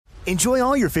Enjoy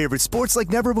all your favorite sports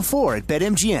like never before at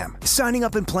BetMGM. Signing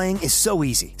up and playing is so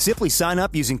easy. Simply sign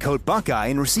up using code Buckeye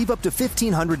and receive up to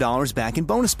 $1,500 back in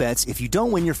bonus bets if you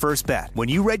don't win your first bet. When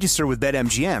you register with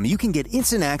BetMGM, you can get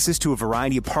instant access to a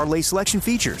variety of parlay selection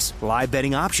features, live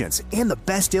betting options, and the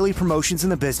best daily promotions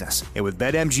in the business. And with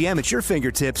BetMGM at your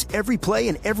fingertips, every play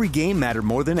and every game matter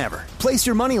more than ever. Place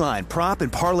your moneyline, prop,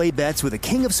 and parlay bets with the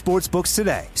king of sportsbooks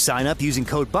today. Sign up using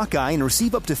code Buckeye and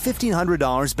receive up to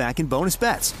 $1,500 back in bonus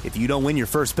bets if you don't win your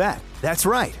first bet. That's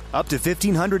right, up to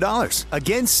 $1,500.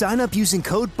 Again, sign up using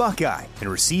code Buckeye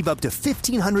and receive up to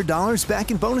 $1,500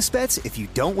 back in bonus bets if you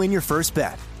don't win your first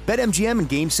bet. BetMGM and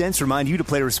GameSense remind you to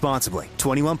play responsibly.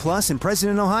 21 plus and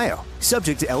present in Ohio.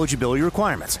 Subject to eligibility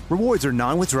requirements. Rewards are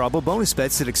non-withdrawable bonus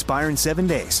bets that expire in 7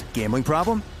 days. Gambling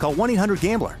problem? Call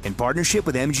 1-800-GAMBLER in partnership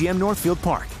with MGM Northfield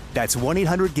Park. That's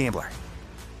 1-800-GAMBLER.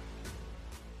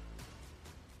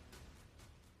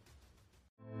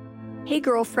 Hey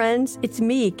girlfriends, it's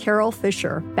me, Carol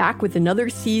Fisher, back with another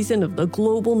season of the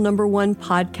global #1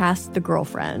 podcast, The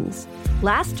Girlfriends.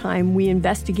 Last time, we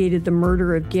investigated the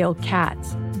murder of Gail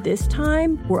Katz. This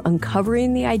time, we're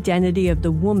uncovering the identity of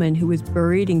the woman who was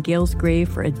buried in Gail's grave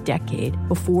for a decade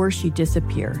before she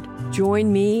disappeared.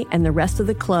 Join me and the rest of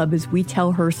the club as we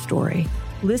tell her story.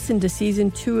 Listen to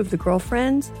Season 2 of The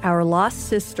Girlfriends, Our Lost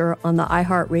Sister on the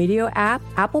iHeartRadio app,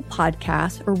 Apple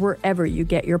Podcasts, or wherever you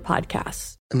get your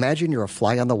podcasts. Imagine you're a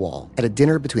fly on the wall at a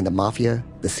dinner between the mafia,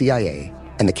 the CIA,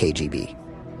 and the KGB.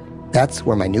 That's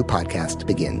where my new podcast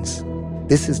begins.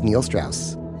 This is Neil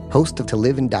Strauss, host of To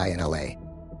Live and Die in LA,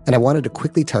 and I wanted to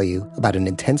quickly tell you about an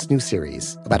intense new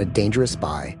series about a dangerous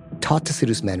spy taught to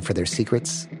seduce men for their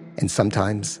secrets and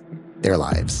sometimes their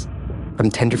lives. From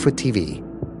Tenderfoot TV,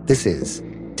 this is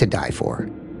To Die For.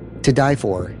 To Die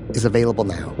For is available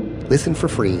now. Listen for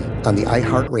free on the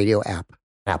iHeartRadio app,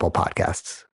 Apple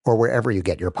Podcasts, or wherever you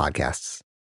get your podcasts.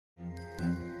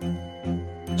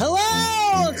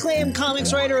 Hello, acclaimed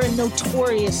comics writer and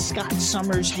notorious Scott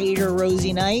Summers hater,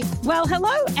 Rosie Knight. Well,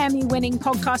 hello, Emmy-winning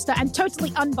podcaster and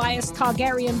totally unbiased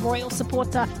Targaryen royal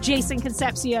supporter, Jason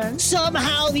Concepcion.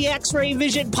 Somehow the X-Ray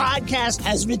Vision podcast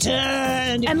has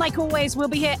returned. And like always, we'll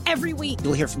be here every week.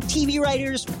 You'll hear from TV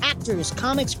writers, actors,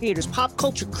 comics creators, pop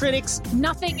culture critics.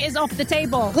 Nothing is off the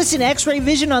table. Listen to X-Ray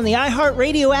Vision on the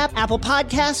iHeartRadio app, Apple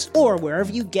Podcasts, or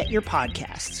wherever you get your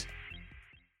podcasts.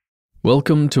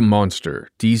 Welcome to Monster,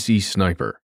 DC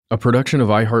Sniper, a production of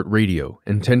iHeartRadio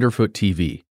and Tenderfoot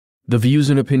TV. The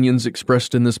views and opinions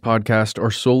expressed in this podcast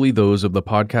are solely those of the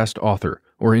podcast author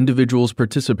or individuals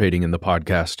participating in the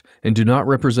podcast and do not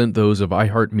represent those of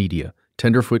iHeartMedia,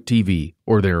 Tenderfoot TV,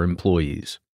 or their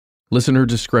employees. Listener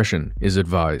discretion is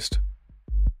advised.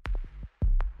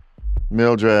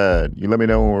 Mildred, you let me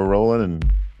know when we're rolling.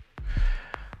 And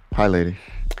hi, lady.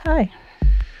 Hi.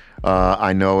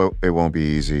 I know it won't be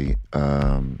easy.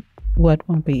 What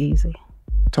won't be easy?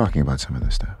 Talking about some of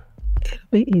this stuff. It'll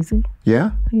be easy.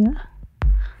 Yeah? Yeah.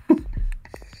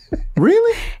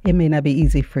 Really? It may not be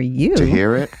easy for you. To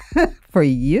hear it? For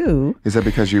you. Is that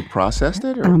because you processed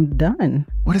it? Or? I'm done.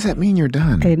 What does that mean, you're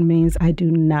done? It means I do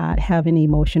not have an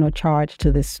emotional charge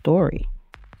to this story.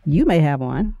 You may have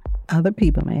one. Other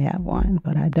people may have one,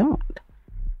 but I don't.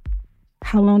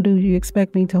 How long do you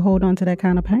expect me to hold on to that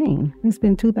kind of pain? It's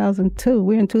been 2002.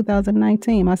 We're in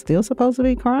 2019. Am I still supposed to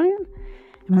be crying?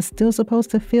 Am I still supposed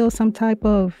to feel some type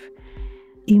of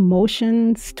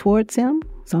emotions towards him?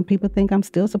 Some people think I'm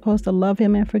still supposed to love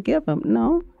him and forgive him.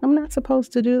 No, I'm not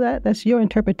supposed to do that. That's your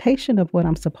interpretation of what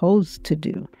I'm supposed to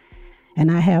do.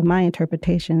 And I have my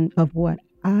interpretation of what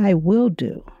I will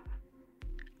do.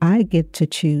 I get to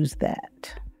choose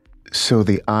that. So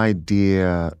the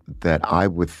idea that I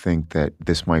would think that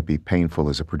this might be painful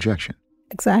is a projection.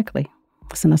 Exactly.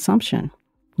 It's an assumption.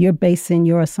 You're basing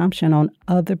your assumption on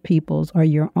other people's or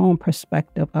your own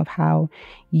perspective of how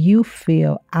you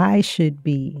feel I should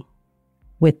be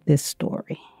with this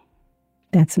story.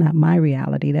 That's not my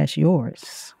reality. That's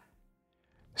yours.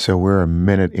 So we're a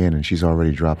minute in and she's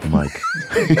already dropped the mic.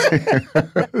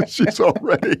 She's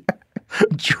already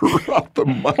dropped the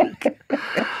mic.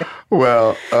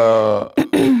 Well,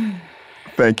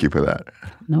 thank you for that.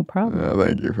 No problem.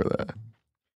 Thank you for that.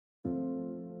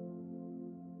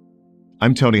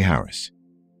 I'm Tony Harris.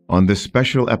 On this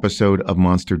special episode of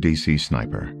Monster DC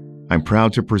Sniper, I'm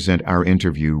proud to present our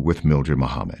interview with Mildred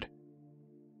Muhammad.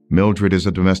 Mildred is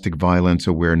a domestic violence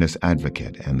awareness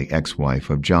advocate and the ex-wife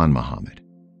of John Muhammad.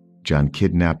 John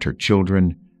kidnapped her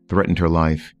children, threatened her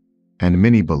life, and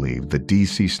many believe the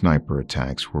DC Sniper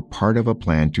attacks were part of a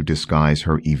plan to disguise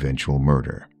her eventual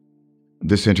murder.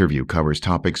 This interview covers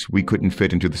topics we couldn't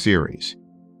fit into the series.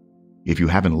 If you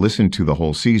haven't listened to the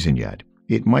whole season yet,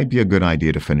 it might be a good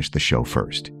idea to finish the show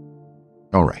first.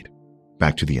 All right,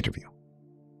 back to the interview.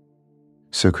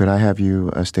 So could I have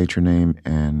you state your name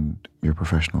and your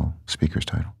professional speaker's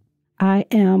title? I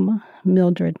am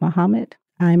Mildred Muhammad.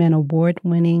 I'm an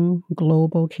award-winning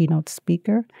global keynote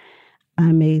speaker.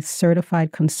 I'm a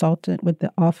certified consultant with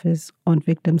the Office on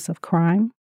Victims of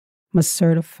Crime. I'm a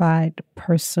certified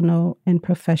personal and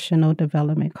professional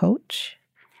development coach.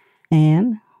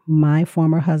 And my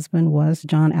former husband was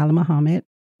John Allen Muhammad,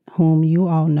 whom you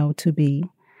all know to be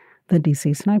the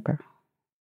DC Sniper.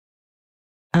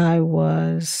 I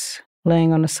was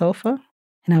laying on the sofa,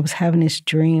 and I was having this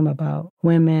dream about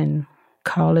women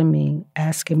calling me,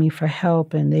 asking me for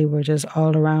help, and they were just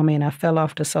all around me, and I fell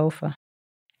off the sofa.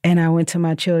 And I went to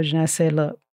my children, I said,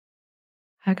 look,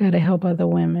 I got to help other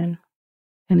women,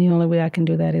 and the only way I can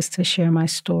do that is to share my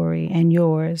story and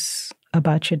yours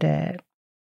about your dad,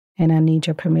 and I need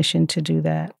your permission to do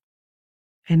that.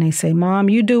 And they say, Mom,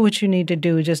 you do what you need to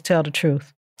do, just tell the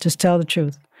truth. Just tell the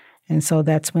truth. And so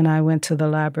that's when I went to the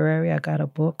library. I got a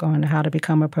book on how to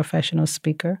become a professional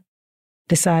speaker.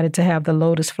 Decided to have the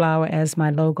lotus flower as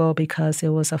my logo because it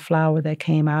was a flower that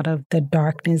came out of the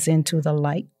darkness into the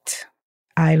light.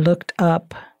 I looked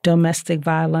up domestic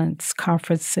violence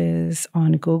conferences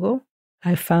on Google.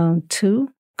 I found 2,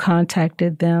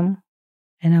 contacted them,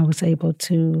 and I was able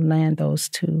to land those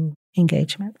 2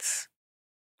 engagements.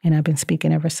 And I've been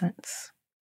speaking ever since.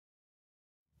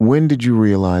 When did you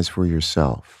realize for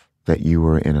yourself that you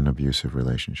were in an abusive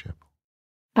relationship?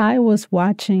 I was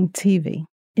watching TV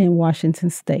in Washington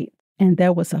State, and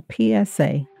there was a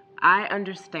PSA. I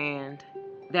understand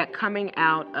that coming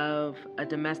out of a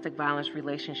domestic violence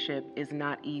relationship is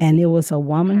not easy. And it was a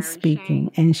woman speaking,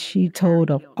 and she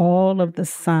told of all of the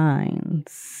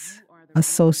signs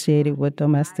associated with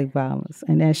domestic violence.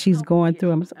 And as she's going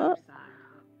through them, oh,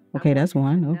 okay, that's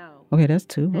 1. Oh, okay, that's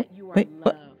 2. Oh, wait,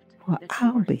 what? Well,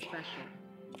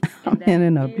 I'm in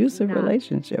an abusive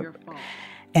relationship.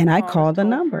 And I called the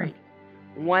number.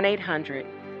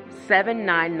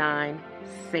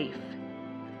 1-800-799-SAFE.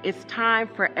 It's time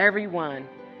for everyone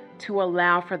to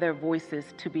allow for their voices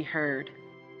to be heard.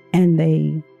 And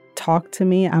they talk to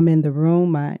me. I'm in the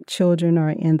room. My children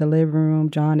are in the living room.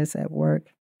 John is at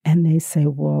work. And they say,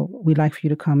 well, we'd like for you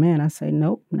to come in. I say,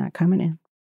 nope, not coming in.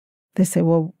 They say,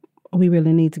 well, we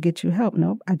really need to get you help.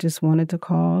 Nope, I just wanted to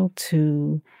call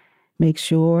to make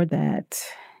sure that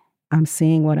I'm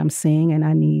seeing what I'm seeing, and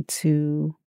I need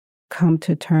to come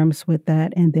to terms with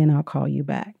that, and then I'll call you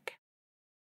back.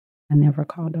 I never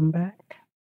called them back.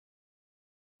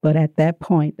 But at that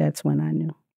point, that's when I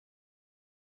knew.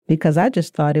 Because I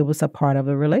just thought it was a part of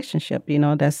a relationship. You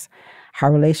know, that's how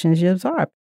relationships are.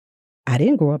 I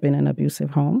didn't grow up in an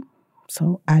abusive home,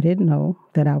 so I didn't know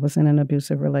that I was in an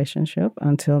abusive relationship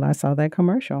until I saw that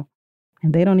commercial.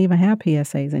 And they don't even have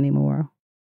PSAs anymore.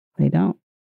 They don't.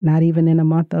 Not even in the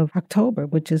month of October,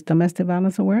 which is Domestic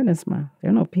Violence Awareness Month. There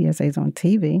are no PSAs on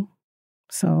TV.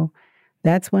 So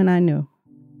that's when I knew.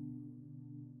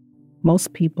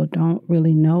 Most people don't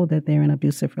really know that they're in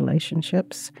abusive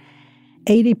relationships.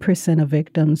 80% of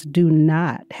victims do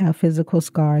not have physical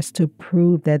scars to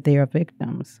prove that they are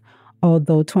victims.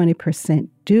 Although 20%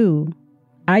 do,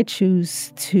 I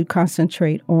choose to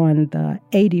concentrate on the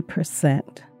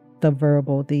 80%, the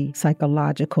verbal, the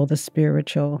psychological, the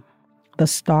spiritual, the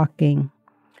stalking.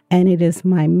 And it is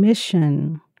my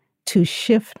mission to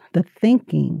shift the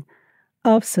thinking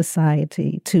of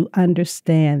society to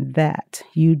understand that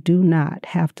you do not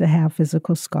have to have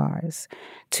physical scars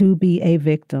to be a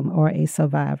victim or a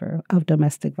survivor of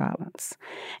domestic violence.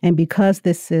 And because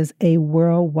this is a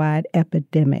worldwide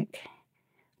epidemic,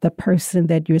 the person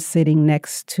that you're sitting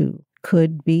next to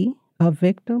could be a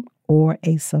victim or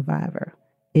a survivor.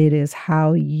 It is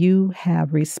how you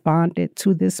have responded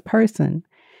to this person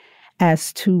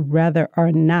as to whether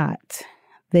or not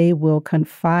they will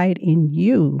confide in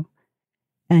you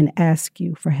and ask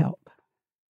you for help.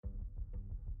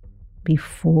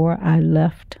 Before I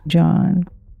left John,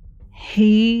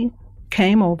 he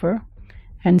came over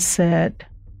and said,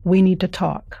 we need to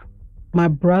talk. My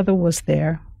brother was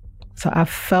there, so I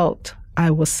felt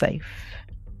I was safe.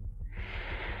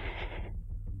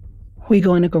 We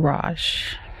go in the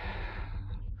garage.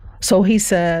 So he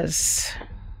says,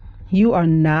 you are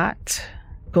not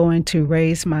going to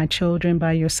raise my children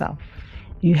by yourself.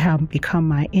 You have become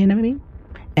my enemy,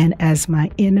 and as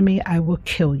my enemy, I will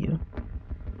kill you.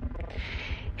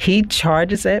 He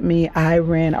charges at me. I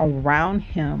ran around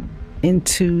him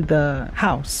into the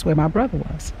house where my brother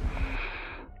was.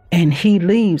 And he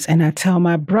leaves, and I tell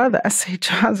my brother, I say,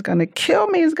 John's going to kill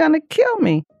me. He's going to kill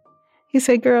me. He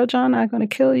said, girl, John not going to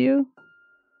kill you.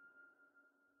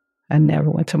 I never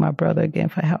went to my brother again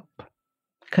for help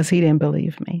because he didn't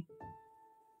believe me.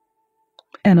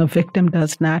 And a victim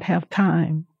does not have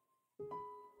time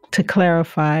to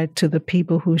clarify to the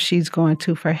people who she's going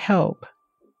to for help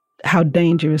how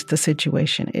dangerous the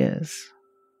situation is.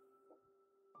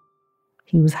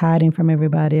 He was hiding from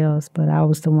everybody else, but I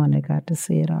was the one that got to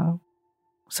see it all.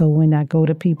 So when I go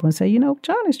to people and say, you know,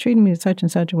 John is treating me such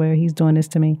and such a way, or he's doing this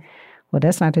to me, well,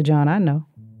 that's not the John I know.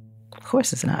 Of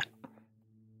course it's not.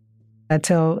 I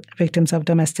tell victims of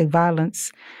domestic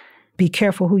violence, be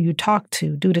careful who you talk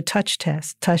to. Do the touch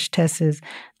test. Touch test is,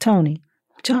 Tony,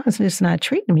 John's just not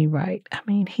treating me right. I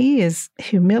mean, he is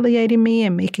humiliating me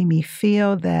and making me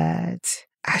feel that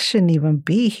I shouldn't even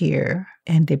be here.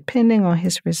 And depending on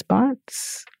his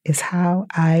response is how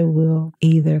I will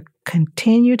either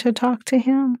continue to talk to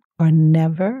him or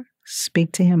never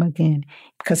speak to him again.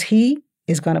 Because he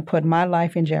is going to put my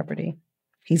life in jeopardy.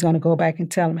 He's going to go back and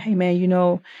tell him, hey, man, you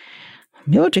know,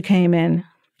 Mildred came in,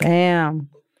 bam.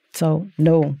 So,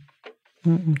 no,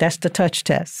 that's the touch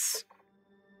test.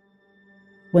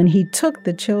 When he took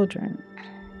the children,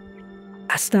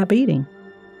 I stopped eating.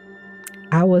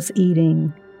 I was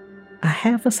eating a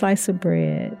half a slice of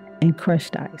bread and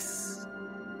crushed ice.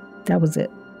 That was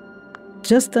it.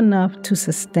 Just enough to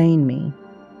sustain me.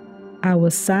 I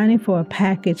was signing for a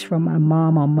package from my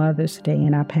mom on Mother's Day,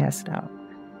 and I passed out.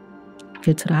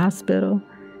 Get to the hospital,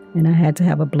 and I had to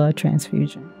have a blood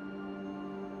transfusion.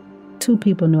 2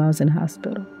 people knew I was in the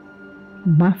hospital.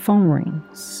 My phone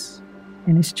rings,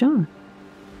 and it's John.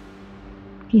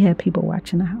 He had people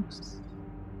watching the house.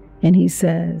 And he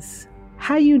says,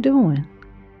 how you doing?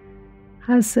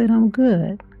 I said, I'm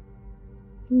good.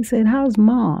 He said, how's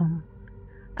Mom?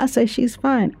 I said, she's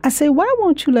fine. I said, why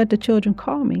won't you let the children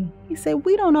call me? He said,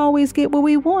 we don't always get what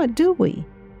we want, do we?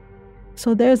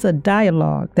 So there's a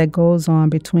dialogue that goes on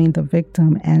between the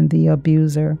victim and the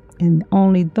abuser, and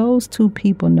only those 2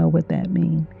 people know what that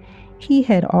means. He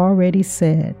had already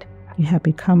said, you have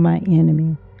become my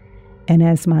enemy, and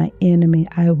as my enemy,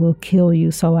 I will kill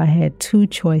you. So I had 2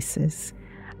 choices.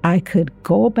 I could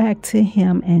go back to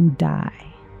him and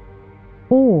die,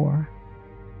 or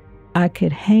I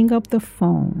could hang up the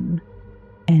phone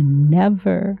and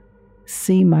never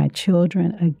see my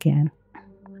children again.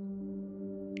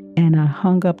 And I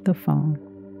hung up the phone.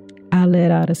 I let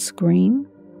out a scream.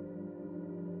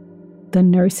 The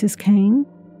nurses came.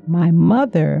 My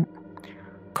mother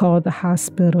called the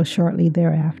hospital shortly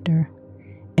thereafter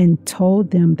and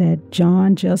told them that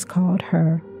John just called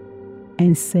her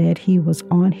and said he was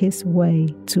on his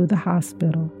way to the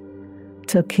hospital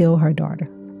to kill her daughter.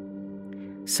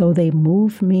 So they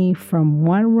moved me from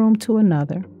one room to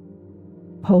another,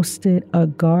 posted a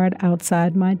guard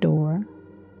outside my door,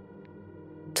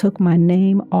 took my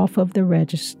name off of the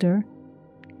register,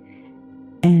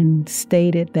 and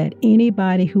stated that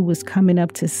anybody who was coming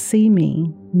up to see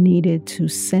me needed to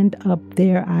send up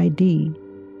their ID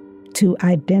to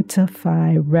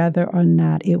identify whether or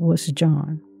not it was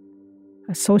John.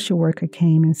 A social worker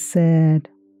came and said,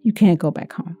 you can't go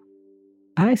back home.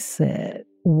 I said,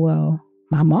 well,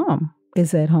 my mom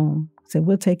is at home. I said,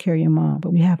 we'll take care of your mom,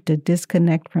 but we have to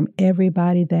disconnect from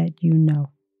everybody that you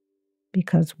know,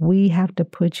 because we have to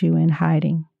put you in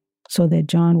hiding so that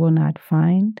John will not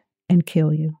find and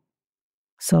kill you.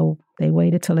 So they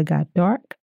waited till it got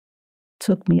dark,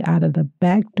 took me out of the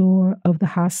back door of the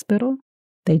hospital.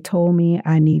 They told me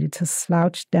I needed to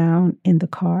slouch down in the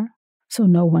car so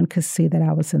no one could see that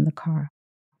I was in the car.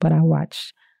 But I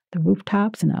watched the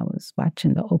rooftops and I was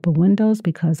watching the open windows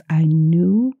because I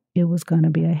knew it was going to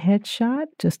be a headshot.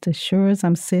 Just as sure as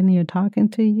I'm sitting here talking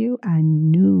to you, I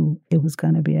knew it was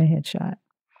going to be a headshot.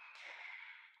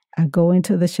 I go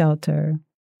into the shelter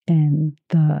and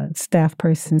the staff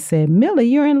person said, Millie,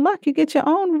 you're in luck. You get your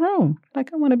own room.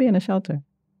 Like, I want to be in a shelter.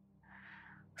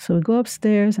 So we go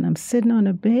upstairs and I'm sitting on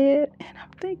the bed and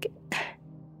I'm thinking,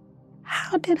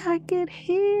 how did I get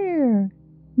here?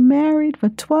 Married for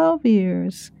 12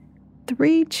 years,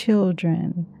 3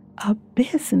 children, a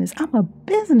business. I'm a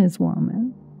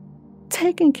businesswoman,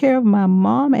 taking care of my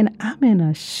mom, and I'm in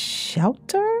a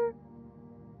shelter?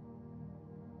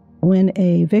 When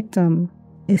a victim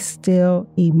is still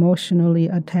emotionally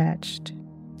attached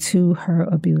to her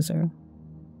abuser,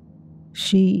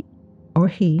 she or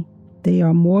he, they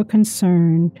are more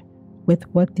concerned with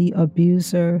what the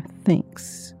abuser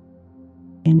thinks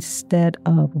instead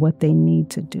of what they need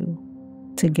to do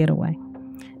to get away.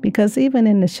 Because even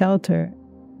in the shelter,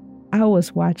 I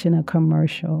was watching a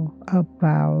commercial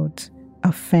about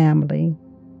a family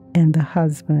and the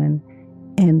husband,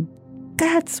 and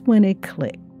that's when it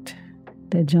clicked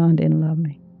that John didn't love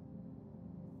me.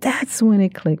 That's when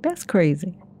it clicked. That's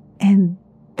crazy. And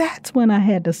that's when I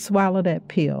had to swallow that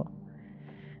pill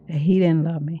that he didn't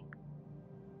love me.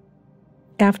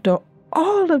 After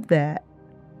all of that,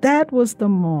 that was the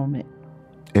moment.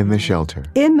 In the shelter.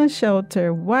 In the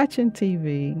shelter, watching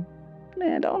TV.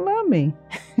 Man, don't love me.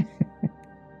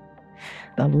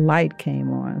 The light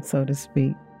came on, so to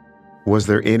speak. Was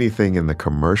there anything in the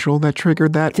commercial that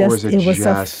triggered that? Or was it was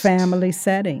a family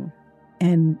setting.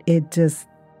 And it just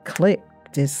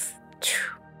clicked.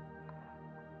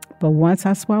 But once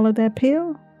I swallowed that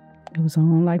pill, it was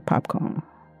on like popcorn.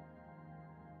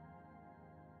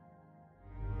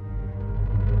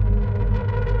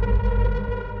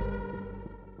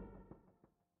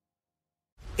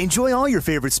 Enjoy all your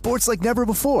favorite sports like never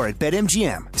before at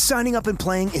BetMGM. Signing up and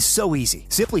playing is so easy.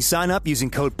 Simply sign up using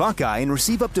code Buckeye and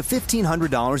receive up to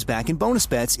 $1,500 back in bonus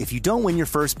bets if you don't win your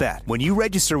first bet. When you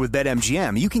register with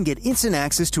BetMGM, you can get instant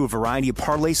access to a variety of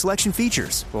parlay selection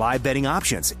features, live betting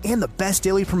options, and the best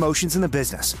daily promotions in the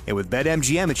business. And with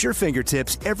BetMGM at your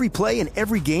fingertips, every play and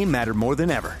every game matter more than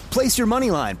ever. Place your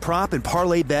moneyline, prop, and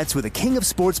parlay bets with the king of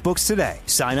sportsbooks today.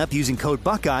 Sign up using code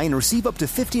Buckeye and receive up to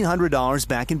 $1,500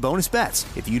 back in bonus bets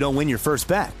if you don't win your first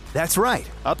bet. That's right,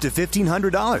 up to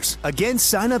 $1,500. Again,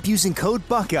 sign up using code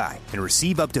Buckeye and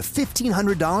receive up to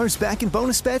 $1,500 back in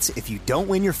bonus bets if you don't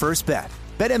win your first bet.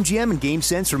 BetMGM and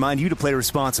GameSense remind you to play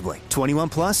responsibly. 21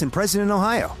 plus and present in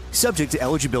Ohio. Subject to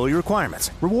eligibility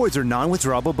requirements. Rewards are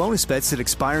non-withdrawable bonus bets that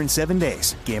expire in 7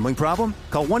 days. Gambling problem?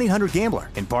 Call 1-800-GAMBLER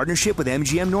in partnership with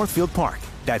MGM Northfield Park.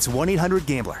 That's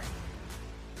 1-800-GAMBLER.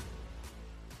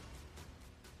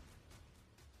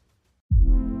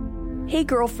 Hey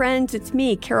girlfriends, it's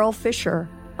me, Carol Fisher.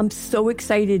 I'm so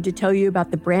excited to tell you about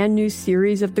the brand new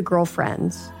series of The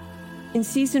Girlfriends. In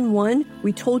season 1,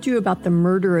 we told you about the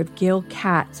murder of Gail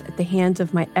Katz at the hands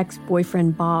of my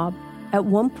ex-boyfriend Bob. At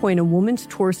one point, a woman's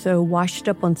torso washed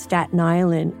up on Staten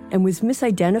Island and was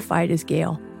misidentified as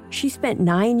Gail. She spent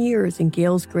 9 years in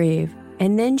Gail's grave,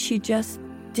 and then she just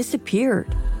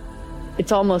disappeared.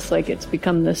 It's almost like it's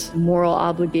become this moral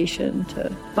obligation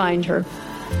to find her.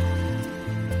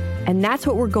 And that's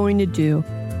what we're going to do.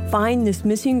 Find this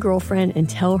missing girlfriend and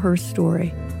tell her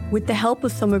story. With the help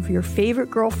of some of your favorite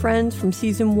girlfriends from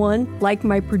season 1, like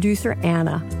my producer,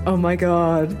 Anna. Oh my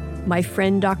God. My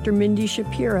friend, Dr. Mindy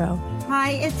Shapiro.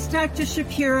 Hi, it's Dr.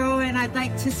 Shapiro, and I'd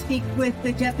like to speak with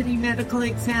the deputy medical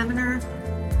examiner.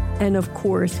 And of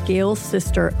course, Gail's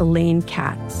sister, Elaine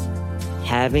Katz.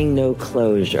 Having no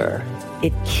closure,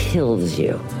 it kills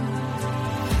you.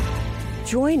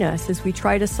 Join us as we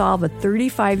try to solve a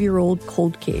 35-year-old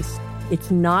cold case.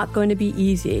 It's not going to be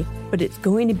easy, but it's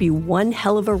going to be one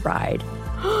hell of a ride.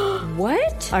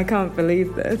 What? I can't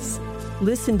believe this.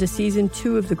 Listen to season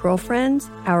 2 of The Girlfriends,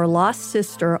 Our Lost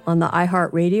Sister on the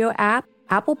iHeartRadio app,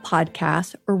 Apple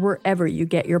Podcasts, or wherever you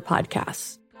get your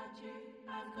podcasts.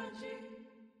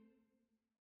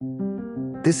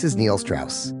 This is Neil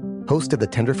Strauss, host of the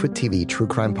Tenderfoot TV true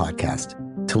crime podcast,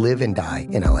 To Live and Die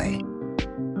in LA.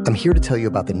 I'm here to tell you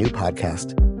about the new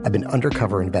podcast I've been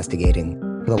undercover investigating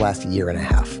for the last year and a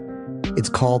half. It's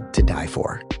called To Die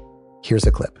For. Here's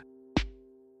a clip.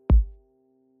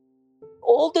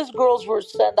 All these girls were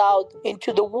sent out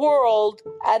into the world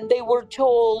and they were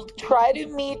told, try to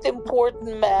meet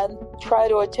important men, try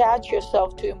to attach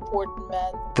yourself to important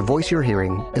men. The voice you're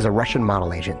hearing is a Russian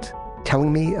model agent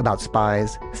telling me about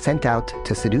spies sent out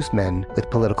to seduce men with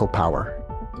political power.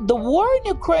 The war in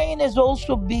Ukraine is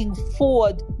also being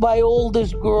fought by all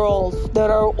these girls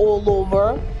that are all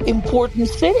over important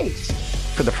cities.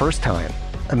 For the first time,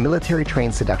 a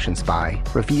military-trained seduction spy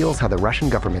reveals how the Russian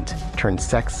government turned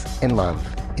sex and love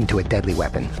into a deadly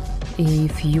weapon.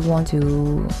 If you want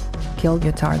to kill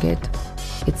your target,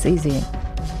 it's easy.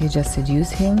 You just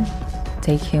seduce him,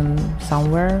 take him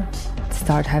somewhere,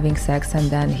 start having sex,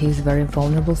 and then he's very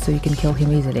vulnerable, so you can kill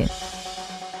him easily.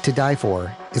 To Die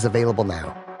For is available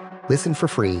now. Listen for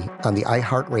free on the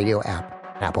iHeartRadio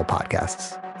app, Apple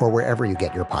Podcasts, or wherever you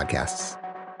get your podcasts.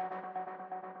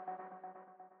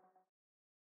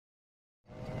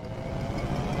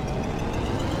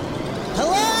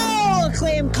 Hello,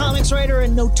 acclaimed comics writer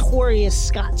and notorious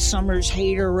Scott Summers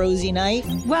hater, Rosie Knight.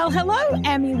 Well, hello,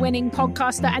 Emmy-winning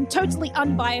podcaster and totally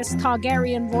unbiased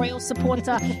Targaryen royal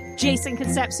supporter, Jason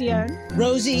Concepcion.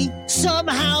 Rosie,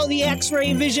 somehow the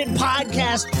X-Ray Vision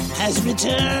podcast has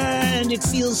returned. It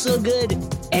feels so good.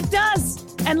 It does.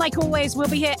 And like always, we'll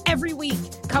be here every week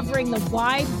covering the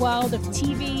wide world of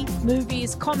TV,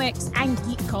 movies, comics, and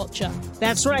geek culture.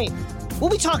 That's right. We'll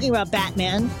be talking about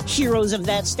Batman, heroes of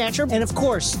that stature, and of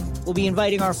course, we'll be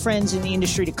inviting our friends in the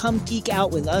industry to come geek out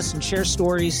with us and share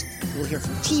stories. We'll hear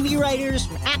from TV writers,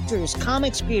 from actors,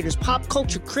 comics creators, pop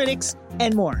culture critics,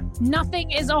 and more.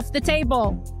 Nothing is off the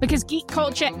table because geek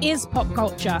culture is pop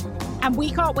culture, and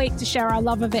we can't wait to share our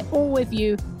love of it all with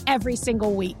you every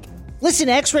single week. Listen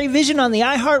to X-Ray Vision on the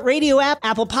iHeartRadio app,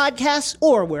 Apple Podcasts,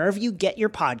 or wherever you get your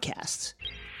podcasts.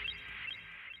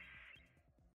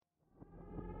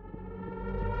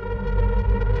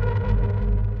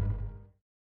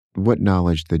 What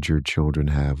knowledge did your children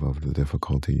have of the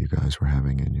difficulty you guys were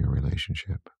having in your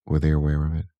relationship? Were they aware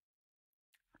of it?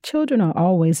 Children are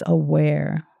always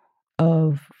aware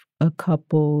of a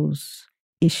couple's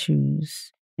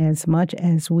issues. As much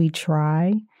as we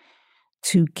try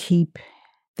to keep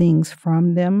things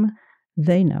from them,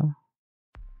 they know.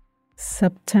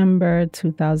 September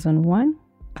 2001,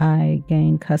 I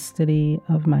gained custody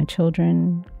of my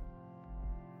children.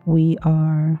 We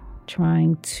are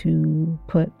trying to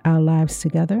put our lives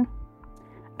together.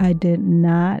 I did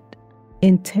not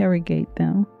interrogate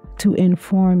them to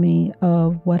inform me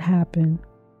of what happened.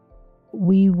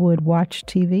 We would watch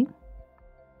TV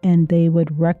and they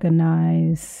would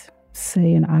recognize,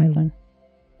 say, an island.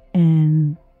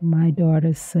 And my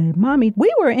daughter said, "Mommy,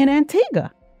 we were in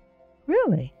Antigua."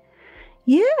 Really?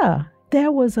 Yeah,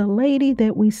 there was a lady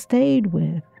that we stayed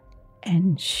with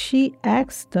and she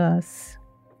asked us,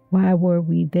 why were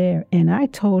we there? And I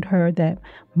told her that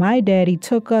my daddy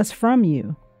took us from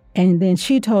you. And then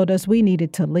she told us we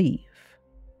needed to leave.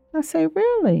 I say,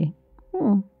 really?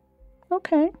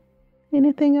 Okay.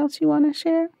 Anything else you want to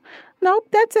share? Nope,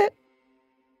 that's it.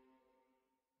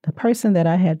 The person that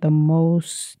I had the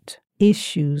most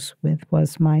issues with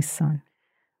was my son.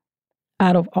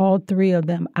 Out of all three of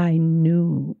them, I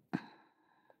knew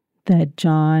that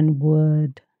John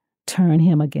would turn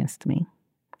him against me.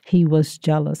 He was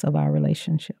jealous of our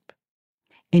relationship,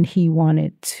 and he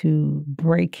wanted to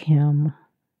break him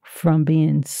from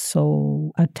being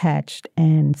so attached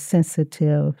and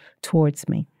sensitive towards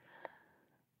me.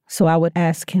 So I would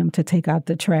ask him to take out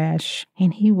the trash,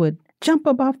 and he would jump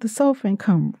up off the sofa and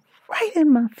come right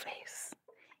in my face.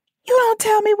 "You don't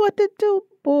tell me what to do,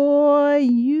 boy.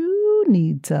 You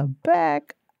need to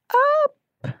back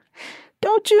up.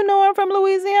 Don't you know I'm from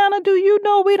Louisiana? Do you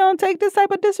know we don't take this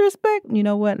type of disrespect? You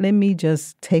know what? Let me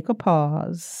just take a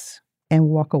pause and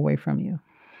walk away from you."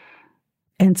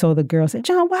 And so the girl said,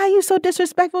 "John, why are you so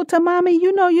disrespectful to Mommy?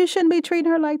 You know you shouldn't be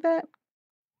treating her like that."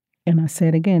 And I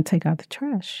said again, take out the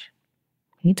trash.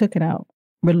 He took it out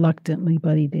reluctantly,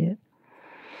 but he did.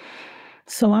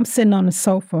 So I'm sitting on the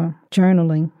sofa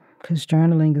journaling, because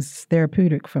journaling is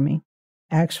therapeutic for me.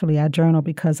 Actually, I journal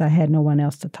because I had no one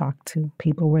else to talk to.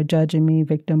 People were judging me,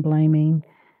 victim blaming,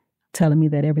 telling me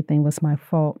that everything was my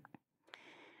fault.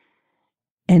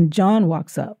 And John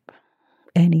walks up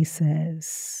and he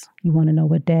says, "You want to know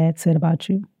what Dad said about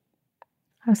you?"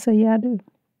 I said, "Yeah, I do."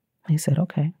 He said,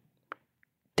 "Okay."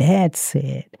 "Dad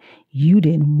said you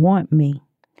didn't want me.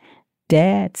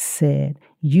 Dad said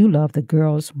you love the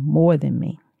girls more than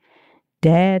me.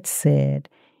 Dad said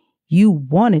you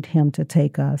wanted him to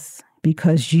take us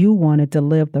because you wanted to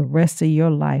live the rest of your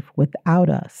life without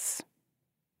us."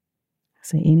 I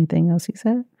said, "Anything else he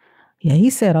said?" "Yeah, he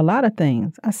said a lot of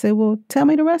things." I said, "Well, tell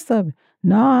me the rest of it."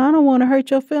 "No, I don't want to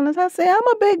hurt your feelings." I said,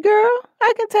 "I'm a big girl.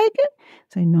 I can take it."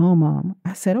 Say, "No, Mom."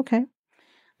 I said, "Okay,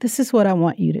 this is what I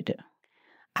want you to do.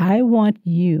 I want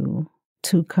you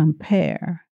to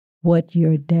compare what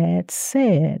your dad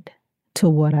said to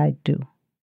what I do.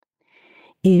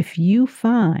 If you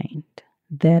find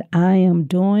that I am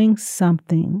doing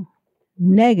something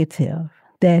negative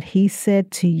that he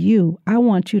said to you, I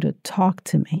want you to talk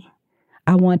to me.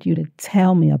 I want you to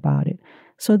tell me about it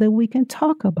so that we can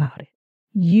talk about it.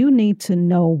 You need to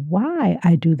know why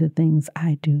I do the things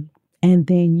I do, and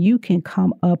then you can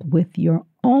come up with your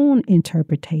own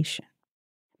interpretation.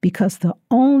 Because the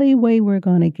only way we're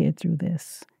going to get through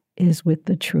this is with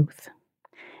the truth.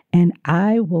 And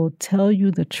I will tell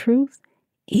you the truth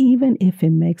even if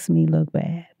it makes me look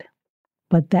bad.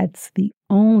 But that's the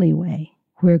only way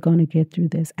we're going to get through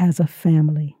this as a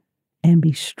family and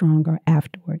be stronger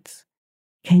afterwards.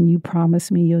 Can you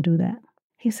promise me you'll do that?"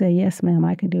 He said, "Yes, ma'am,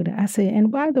 I can do that." I said, "And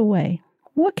by the way,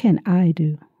 what can I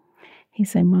do?" He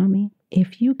said, "Mommy,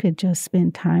 if you could just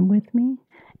spend time with me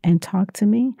and talk to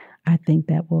me, I think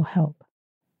that will help."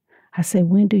 I said,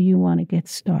 "When do you want to get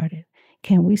started?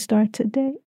 Can we start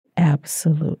today?"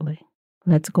 "Absolutely.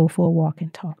 Let's go for a walk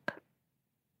and talk."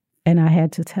 And I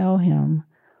had to tell him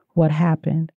what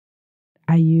happened.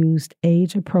 I used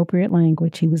age-appropriate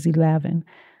language, he was 11,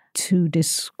 to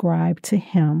describe to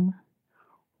him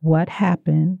what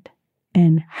happened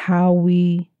and how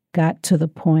we got to the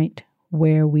point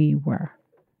where we were.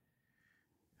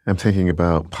 I'm thinking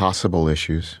about possible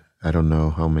issues. I don't know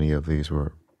how many of these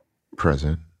were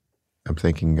present. I'm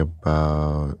thinking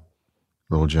about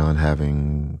little John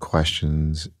having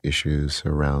questions, issues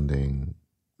surrounding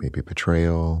maybe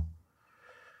betrayal,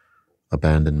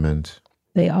 abandonment?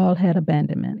 They all had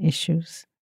abandonment issues.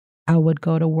 I would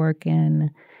go to work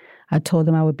and I told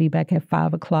them I would be back at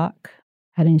 5 o'clock.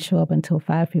 I didn't show up until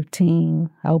 5:15.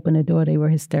 I opened the door. They were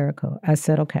hysterical. I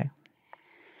said, okay,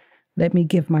 let me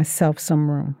give myself some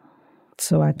room.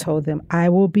 So I told them I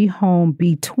will be home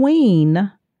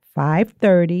between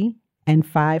 5:30 and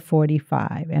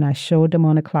 5:45. And I showed them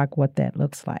on the clock what that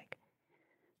looks like.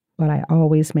 But I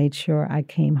always made sure I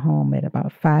came home at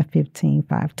about 5:15,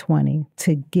 5:20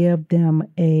 to give them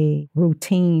a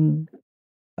routine.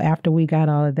 After we got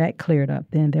all of that cleared up,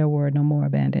 then there were no more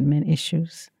abandonment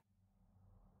issues.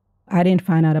 I didn't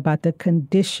find out about the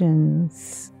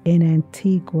conditions in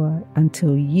Antigua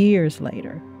until years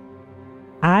later.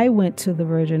 I went to the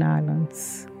Virgin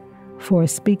Islands for a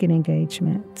speaking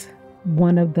engagement.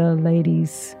 One of the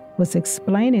ladies was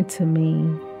explaining to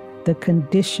me the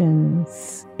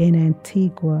conditions in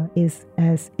Antigua is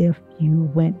as if you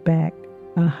went back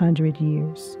 100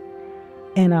 years.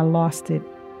 And I lost it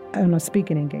on a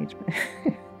speaking engagement.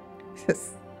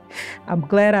 I'm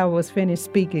glad I was finished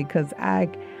speaking because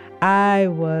I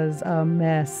was a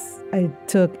mess. It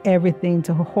took everything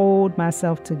to hold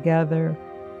myself together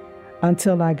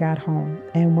until I got home.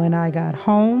 And when I got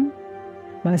home,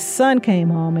 my son came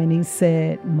home and he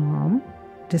said, Mom,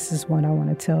 this is what I want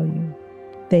to tell you.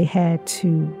 They had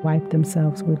to wipe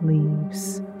themselves with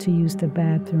leaves to use the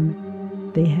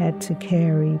bathroom. They had to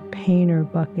carry painter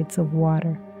buckets of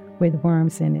water with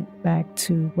worms in it back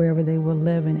to wherever they were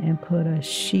living and put a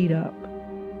sheet up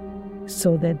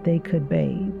so that they could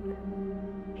bathe.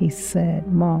 He said,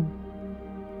 Mom,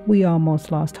 we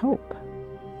almost lost hope.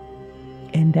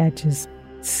 And that just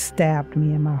stabbed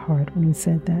me in my heart when he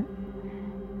said that.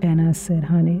 And I said,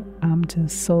 honey, I'm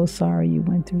just so sorry you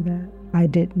went through that. I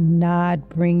did not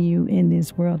bring you in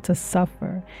this world to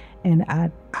suffer. And I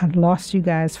lost you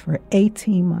guys for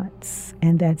 18 months.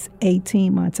 And that's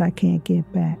 18 months I can't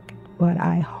get back. But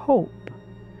I hope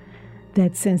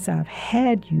that since I've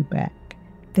had you back,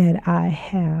 that I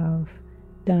have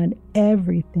done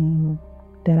everything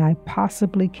that I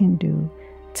possibly can do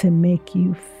to make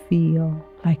you feel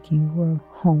like you were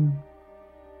home.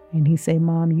 And he said,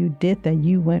 Mom, you did that.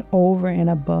 You went over and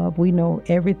above. We know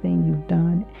everything you've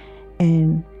done.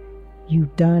 And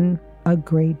you've done a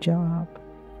great job.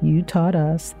 You taught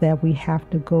us that we have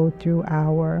to go through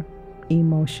our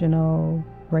emotional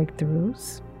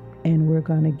breakthroughs. And we're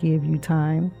going to give you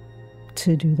time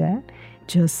to do that.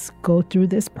 Just go through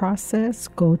this process,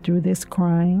 go through this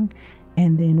crying.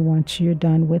 And then once you're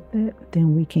done with it,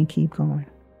 then we can keep going.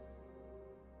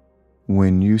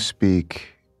 When you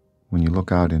speak, when you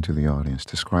look out into the audience,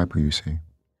 describe who you see.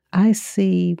 I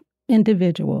see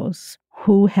individuals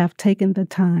who have taken the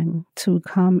time to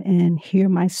come and hear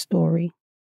my story,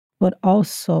 but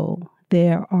also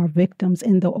there are victims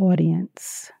in the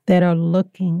audience that are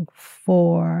looking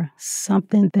for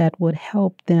something that would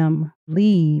help them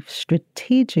leave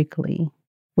strategically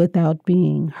without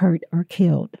being hurt or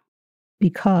killed.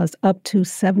 Because up to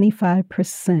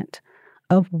 75%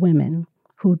 of women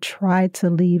who try to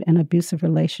leave an abusive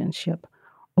relationship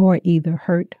are either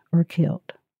hurt or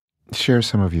killed. Share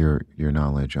some of your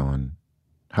knowledge on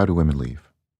how do women leave?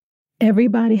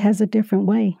 Everybody has a different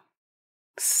way.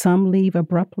 Some leave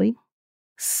abruptly,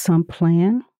 some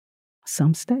plan,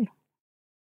 some stay.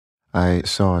 I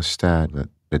saw a stat that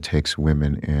it takes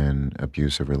women in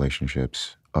abusive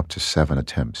relationships up to 7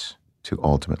 attempts to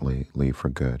ultimately leave for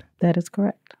good. That is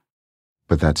correct.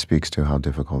 But that speaks to how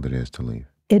difficult it is to leave.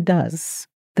 It does.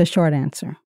 The short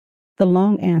answer. The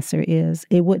long answer is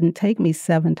it wouldn't take me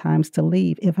 7 times to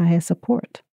leave if I had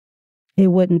support. It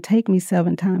wouldn't take me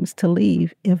 7 times to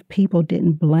leave if people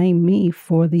didn't blame me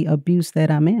for the abuse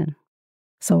that I'm in.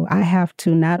 So I have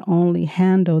to not only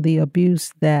handle the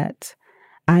abuse that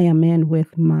I am in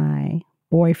with my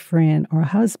boyfriend or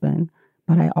husband,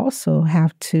 but I also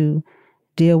have to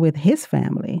deal with his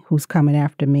family who's coming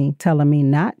after me, telling me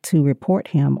not to report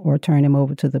him or turn him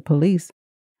over to the police.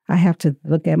 I have to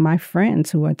look at my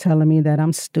friends who are telling me that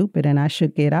I'm stupid and I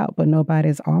should get out, but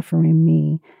nobody's offering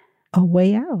me a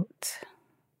way out.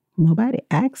 Nobody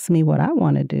asks me what I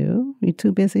want to do. You're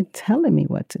too busy telling me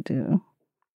what to do.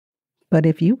 But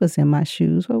if you was in my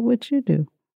shoes, what would you do?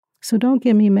 So don't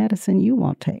give me medicine you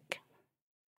won't take.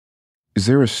 Is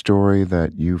there a story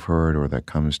that you've heard or that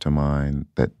comes to mind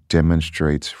that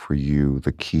demonstrates for you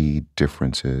the key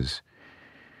differences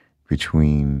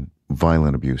between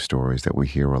violent abuse stories that we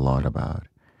hear a lot about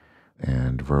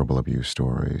and verbal abuse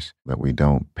stories that we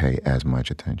don't pay as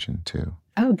much attention to?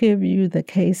 I'll give you the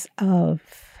case of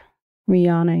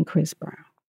Rihanna and Chris Brown.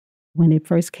 When it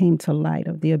first came to light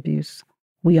of the abuse,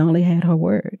 we only had her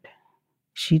word.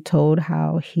 She told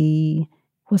how he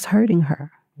was hurting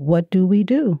her. What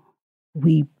do?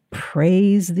 We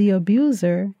praise the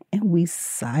abuser and we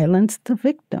silence the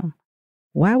victim.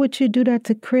 Why would you do that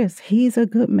to Chris? He's a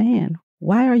good man.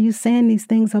 Why are you saying these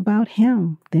things about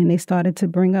him? Then they started to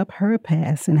bring up her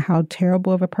past and how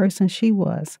terrible of a person she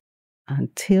was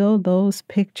until those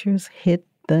pictures hit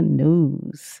the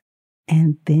news.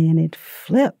 And then it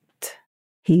flipped.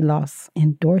 He lost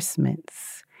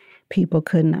endorsements. People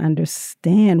couldn't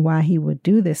understand why he would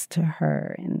do this to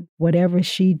her. And whatever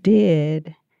she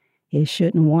did, it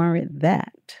shouldn't warrant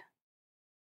that.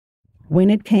 When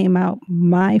it came out,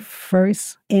 my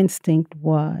first instinct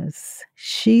was,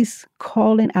 she's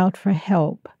calling out for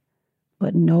help,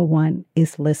 but no one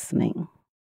is listening.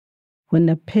 When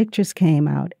the pictures came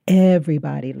out,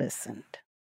 everybody listened.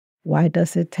 Why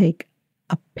does it take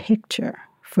a picture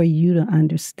for you to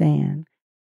understand?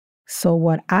 So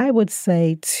what I would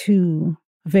say to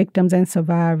victims and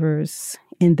survivors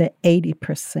in the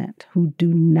 80% who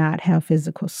do not have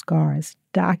physical scars,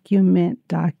 document.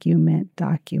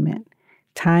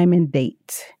 Time and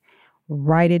date.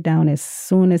 Write it down as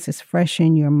soon as it's fresh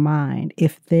in your mind.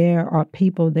 If there are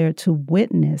people there to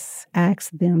witness,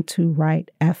 ask them to write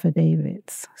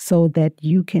affidavits so that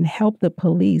you can help the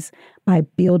police by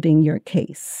building your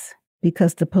case.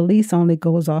 Because the police only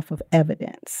goes off of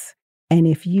evidence. And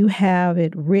if you have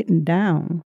it written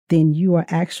down, then you are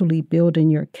actually building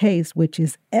your case, which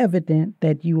is evident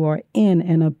that you are in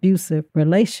an abusive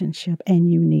relationship and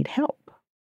you need help.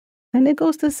 And it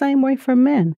goes the same way for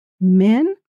men.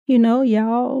 Men,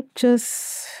 y'all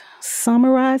just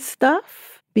summarize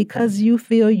stuff because you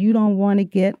feel you don't want to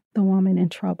get the woman in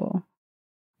trouble.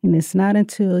 And it's not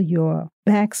until your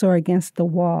backs are against the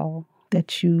wall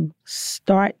that you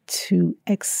start to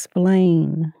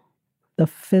explain the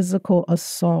physical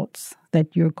assaults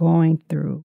that you're going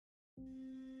through.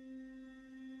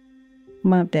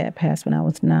 My dad passed when I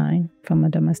was 9 from a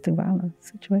domestic violence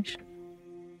situation.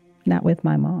 Not with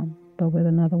my mom, but with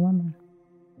another woman.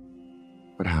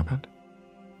 What happened?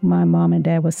 My mom and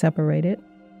dad were separated,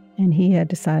 and he had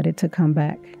decided to come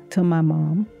back to my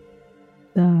mom.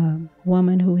 The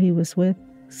woman who he was with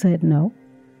said no,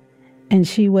 and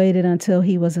she waited until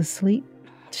he was asleep.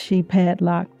 She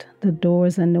padlocked the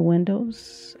doors and the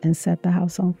windows and set the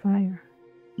house on fire.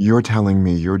 You're telling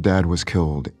me your dad was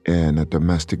killed in a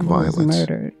domestic violence? He was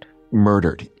murdered.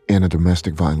 Murdered in a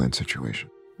domestic violence situation?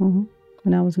 Mm-hmm.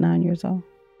 When I was 9 years old.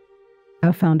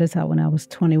 I found this out when I was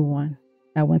 21.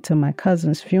 I went to my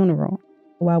cousin's funeral.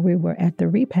 While we were at the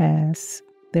repast,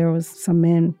 there was some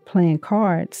men playing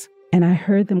cards, and I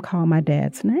heard them call my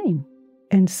dad's name.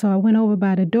 And so I went over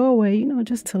by the doorway,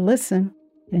 just to listen.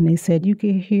 And they said you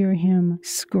could hear him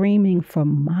screaming for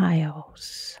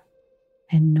miles.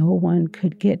 And no one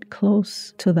could get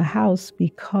close to the house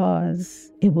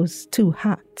because it was too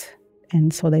hot.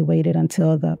 And so they waited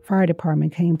until the fire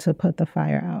department came to put the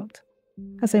fire out.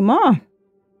 I said, Mom,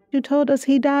 you told us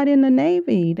he died in the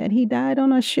Navy, that he died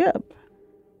on a ship.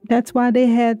 That's why they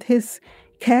had his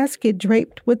casket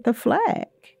draped with the flag.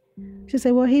 She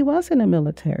said, well, he was in the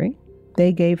military.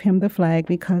 They gave him the flag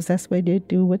because that's what they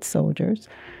do with soldiers.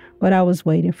 But I was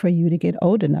waiting for you to get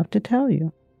old enough to tell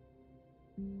you.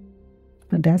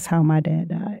 But that's how my dad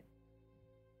died.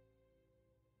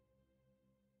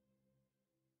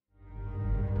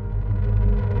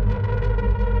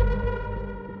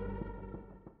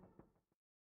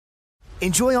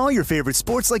 Enjoy all your favorite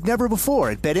sports like never before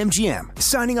at BetMGM.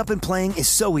 Signing up and playing is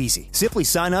so easy. Simply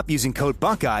sign up using code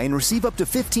Buckeye and receive up to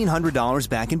 $1,500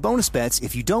 back in bonus bets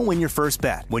if you don't win your first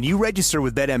bet. When you register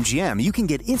with BetMGM, you can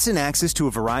get instant access to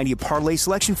a variety of parlay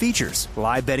selection features,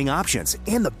 live betting options,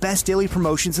 and the best daily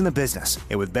promotions in the business.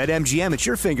 And with BetMGM at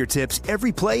your fingertips,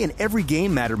 every play and every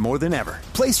game matter more than ever.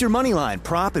 Place your moneyline,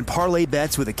 prop, and parlay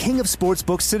bets with the king of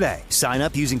sportsbooks today. Sign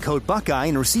up using code Buckeye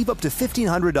and receive up to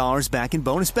 $1,500 back in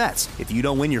bonus bets if you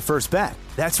don't win your first bet.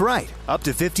 That's right, up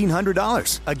to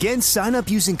 $1,500. Again, sign up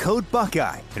using code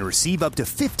Buckeye and receive up to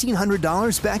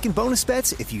 $1,500 back in bonus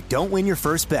bets if you don't win your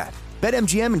first bet.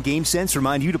 BetMGM and GameSense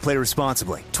remind you to play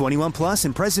responsibly. 21 plus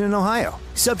and present in Ohio.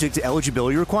 Subject to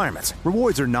eligibility requirements.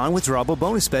 Rewards are non-withdrawable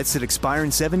bonus bets that expire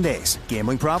in 7 days.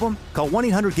 Gambling problem? Call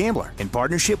 1-800-GAMBLER in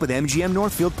partnership with MGM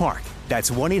Northfield Park.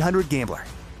 That's 1-800-GAMBLER.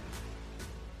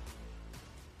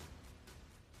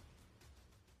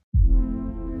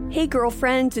 Hey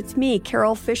girlfriends, it's me,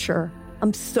 Carol Fisher.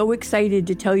 I'm so excited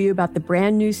to tell you about the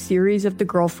brand new series of The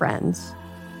Girlfriends.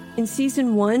 In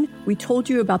season 1, we told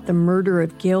you about the murder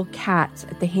of Gail Katz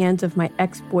at the hands of my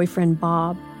ex-boyfriend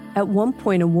Bob. At one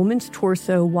point, a woman's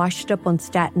torso washed up on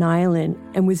Staten Island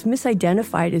and was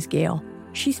misidentified as Gail.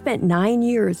 She spent 9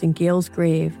 years in Gail's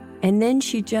grave, and then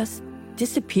she just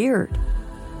disappeared.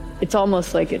 It's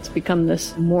almost like it's become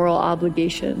this moral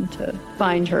obligation to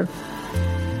find her.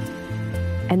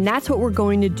 And that's what we're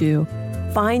going to do.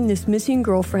 Find this missing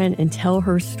girlfriend and tell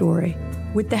her story.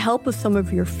 With the help of some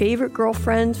of your favorite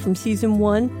girlfriends from season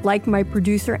 1, like my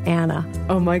producer, Anna.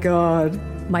 Oh my God.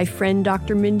 My friend,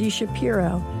 Dr. Mindy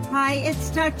Shapiro. Hi,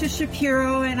 it's Dr.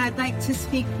 Shapiro, and I'd like to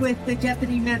speak with the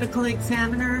deputy medical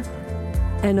examiner.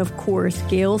 And of course,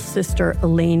 Gail's sister,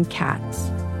 Elaine Katz.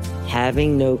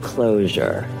 Having no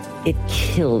closure, it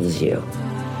kills you.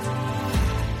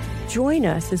 Join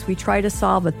us as we try to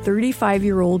solve a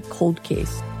 35-year-old cold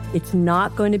case. It's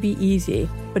not going to be easy,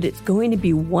 but it's going to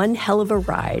be one hell of a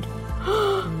ride.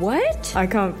 What? I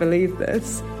can't believe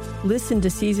this. Listen to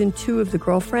season 2 of The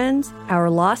Girlfriends, Our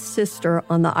Lost Sister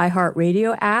on the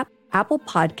iHeartRadio app, Apple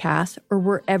Podcasts, or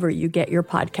wherever you get your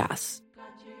podcasts.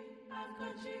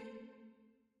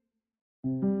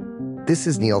 This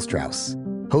is Neil Strauss,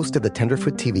 host of the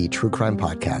Tenderfoot TV true crime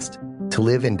podcast, To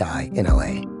Live and Die in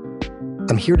LA.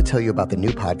 I'm here to tell you about the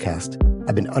new podcast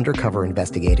I've been undercover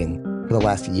investigating for the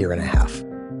last year and a half.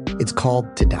 It's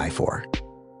called To Die For.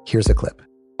 Here's a clip.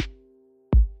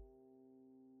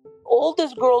 All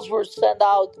these girls were sent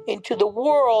out into the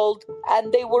world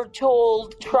and they were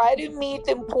told, try to meet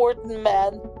important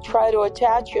men, try to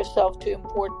attach yourself to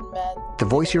important men. The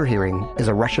voice you're hearing is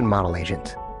a Russian model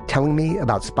agent telling me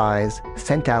about spies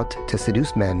sent out to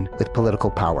seduce men with political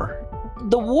power.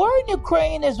 The war in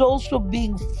Ukraine is also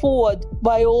being fought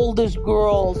by all these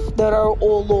girls that are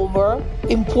all over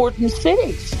important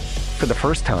cities. For the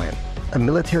first time, a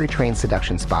military-trained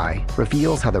seduction spy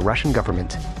reveals how the Russian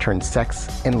government turned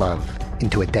sex and love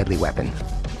into a deadly weapon.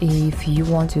 If you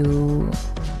want to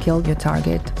kill your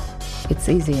target, it's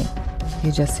easy.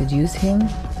 You just seduce him,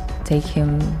 take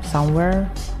him somewhere,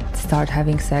 start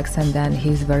having sex, and then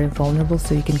he's very vulnerable,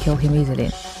 so you can kill him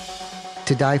easily.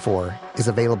 To Die For is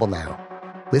available now.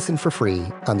 Listen for free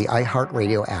on the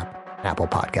iHeartRadio app, Apple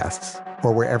Podcasts,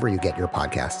 or wherever you get your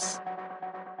podcasts.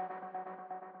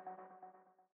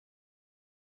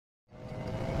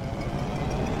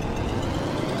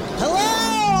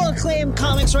 Acclaimed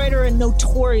comics writer and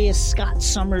notorious Scott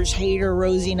Summers hater,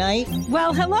 Rosie Knight.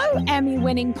 Well, hello,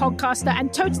 Emmy-winning podcaster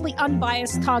and totally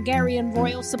unbiased Targaryen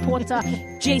royal supporter,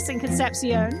 Jason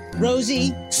Concepcion.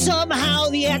 Rosie, somehow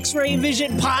the X-Ray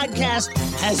Vision podcast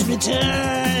has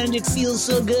returned. It feels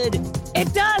so good.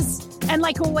 It does. And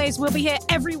like always, we'll be here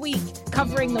every week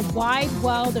covering the wide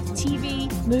world of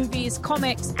TV, movies,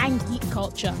 comics, and geek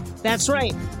culture. That's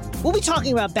right. We'll be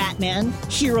talking about Batman,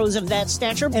 heroes of that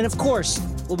stature, and of course,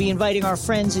 we'll be inviting our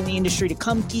friends in the industry to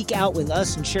come geek out with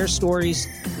us and share stories.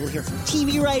 We'll hear from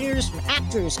TV writers, from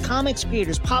actors, comics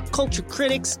creators, pop culture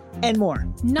critics, and more.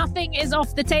 Nothing is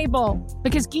off the table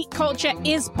because geek culture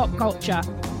is pop culture,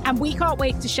 and we can't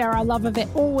wait to share our love of it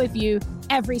all with you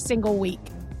every single week.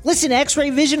 Listen to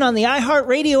X-Ray Vision on the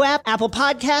iHeartRadio app, Apple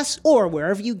Podcasts, or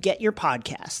wherever you get your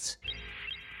podcasts.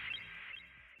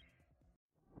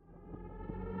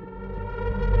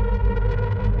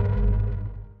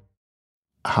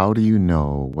 How do you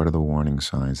know what are the warning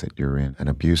signs that you're in an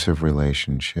abusive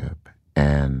relationship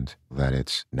and that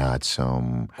it's not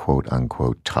some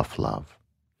quote-unquote tough love?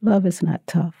 Love is not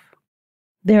tough.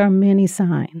 There are many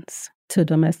signs to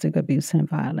domestic abuse and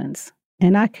violence,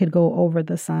 and I could go over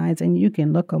the signs and you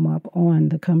can look them up on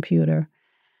the computer,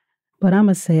 but I'm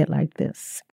going to say it like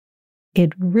this.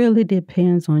 It really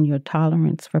depends on your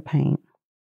tolerance for pain.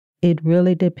 It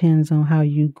really depends on how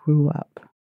you grew up.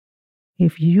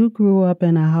 If you grew up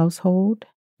in a household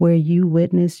where you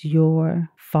witnessed your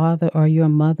father or your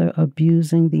mother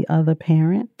abusing the other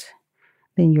parent,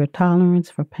 then your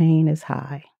tolerance for pain is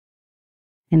high.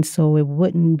 And so it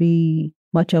wouldn't be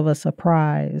much of a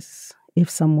surprise if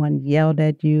someone yelled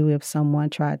at you, if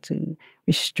someone tried to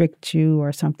restrict you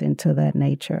or something to that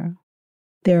nature.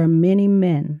 There are many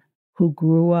men who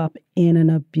grew up in an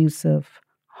abusive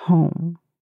home,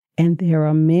 and there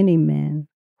are many men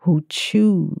who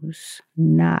choose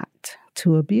not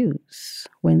to abuse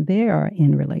when they are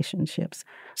in relationships.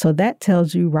 So that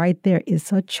tells you right there,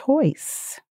 it's a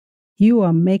choice. You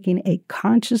are making a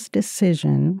conscious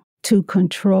decision to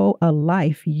control a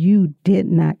life you did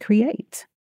not create.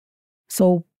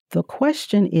 So the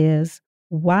question is,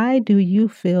 why do you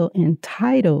feel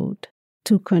entitled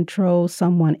to control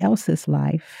someone else's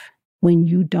life when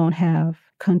you don't have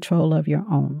control of your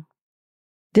own?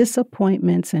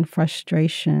 Disappointments and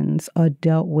frustrations are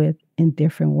dealt with in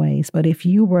different ways. But if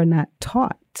you were not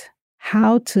taught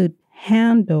how to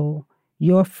handle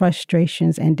your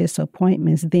frustrations and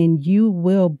disappointments, then you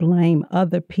will blame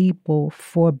other people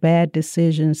for bad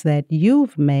decisions that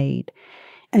you've made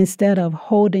instead of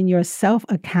holding yourself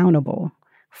accountable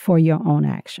for your own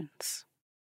actions.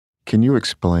 Can you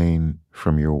explain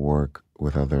from your work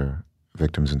with other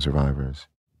victims and survivors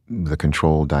the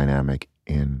control dynamic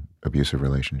in abusive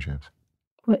relationships?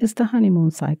 Well, it's the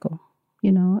honeymoon cycle.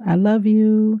 You know, I love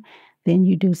you, then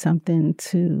you do something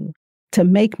to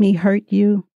make me hurt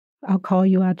you. I'll call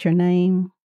you out your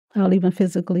name. I'll even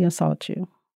physically assault you.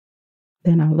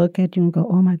 Then I look at you and go,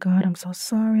 oh my God, I'm so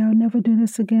sorry. I'll never do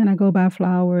this again. I go buy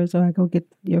flowers or I go get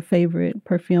your favorite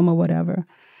perfume or whatever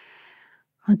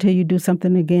until you do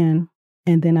something again,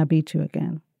 and then I beat you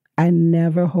again. I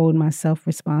never hold myself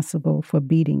responsible for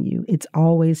beating you. It's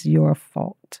always your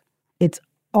fault. It's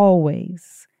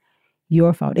always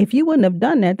your fault. If you wouldn't have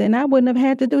done that, then I wouldn't have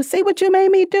had to do, see what you made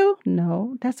me do?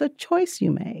 No, that's a choice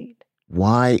you made.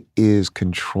 Why is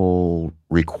control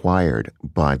required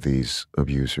by these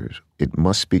abusers? It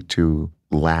must speak to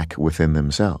lack within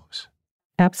themselves.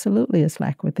 Absolutely, it's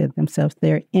lack within themselves.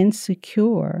 They're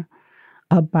insecure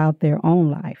about their own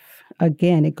life.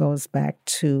 Again, it goes back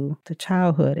to the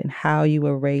childhood and how you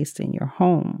were raised in your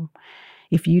home.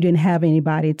 If you didn't have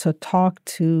anybody to talk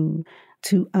to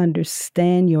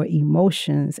understand your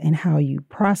emotions and how you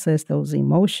process those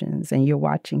emotions, and you're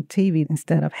watching TV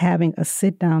instead of having a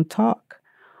sit-down talk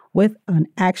with an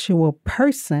actual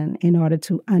person in order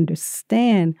to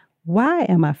understand, why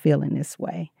am I feeling this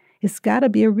way? It's got to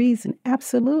be a reason.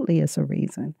 Absolutely, it's a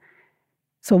reason.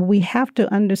 So we have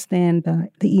to understand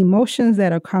the emotions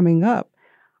that are coming up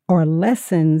are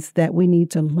lessons that we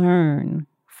need to learn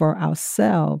for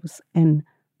ourselves and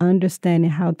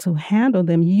understanding how to handle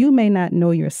them. You may not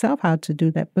know yourself how to do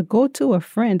that, but go to a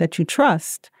friend that you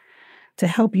trust to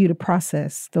help you to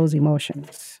process those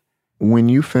emotions. When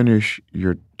you finish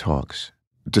your talks,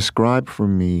 describe for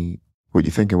me what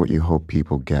you think and what you hope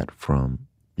people get from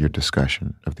your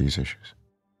discussion of these issues.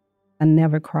 I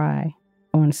never cry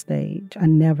on stage. I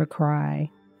never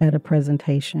cry at a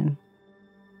presentation.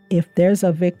 If there's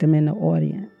a victim in the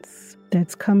audience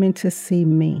that's coming to see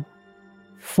me,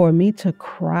 for me to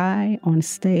cry on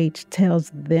stage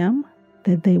tells them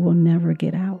that they will never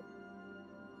get out.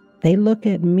 They look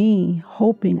at me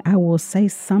hoping I will say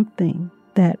something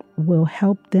that will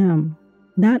help them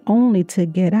not only to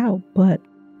get out, but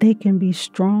they can be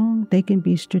strong, they can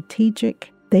be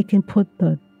strategic, they can put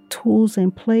the tools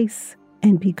in place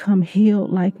and become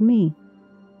healed like me.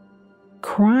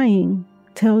 Crying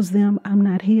tells them I'm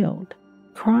not healed.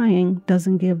 Crying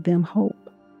doesn't give them hope.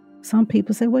 Some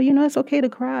people say, well, it's okay to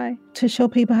cry to show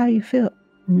people how you feel.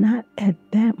 Not at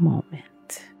that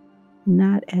moment.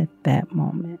 Not at that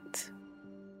moment.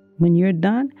 When you're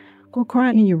done, go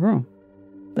cry in your room.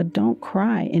 But don't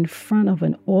cry in front of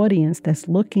an audience that's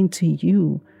looking to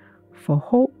you for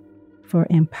hope, for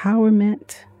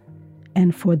empowerment,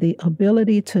 and for the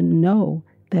ability to know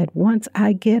that once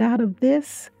I get out of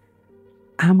this,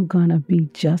 I'm going to be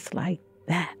just like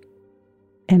that.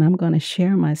 And I'm going to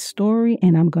share my story,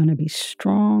 and I'm going to be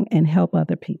strong and help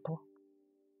other people.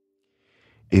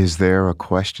 Is there a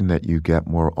question that you get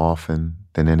more often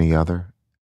than any other?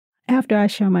 After I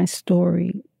share my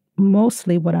story,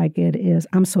 mostly what I get is,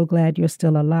 I'm so glad you're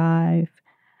still alive.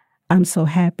 I'm so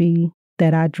happy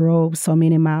that I drove so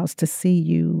many miles to see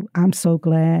you. I'm so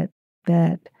glad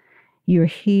that you're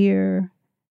here.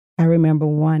 I remember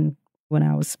one when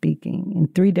I was speaking in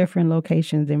 3 different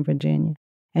locations in Virginia.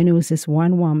 And it was this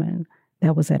one woman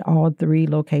that was at all 3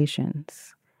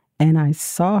 locations. And I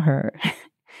saw her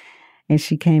and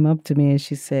she came up to me and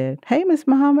she said, hey, Miss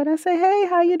Muhammad. I say, hey,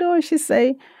 how you doing? She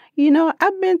say,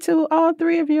 I've been to all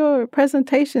 3 of your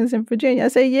presentations in Virginia. I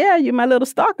say, yeah, you're my little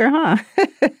stalker, huh?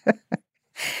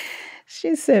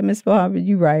 She said, Miss Muhammad,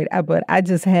 you're right. But I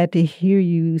just had to hear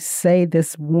you say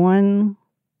this one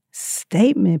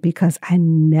statement because I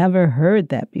never heard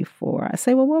that before. I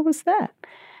say, well, what was that?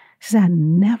 She said, I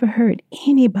never heard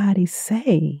anybody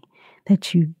say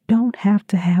that you don't have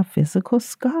to have physical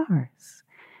scars.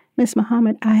 Miss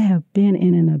Muhammad, I have been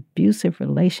in an abusive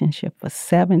relationship for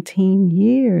 17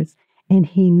 years, and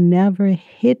he never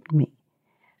hit me.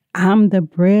 I'm the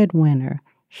breadwinner.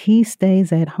 He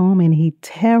stays at home, and he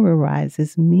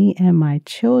terrorizes me and my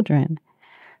children.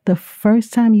 The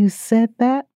first time you said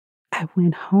that, I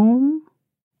went home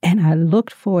and I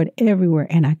looked for it everywhere,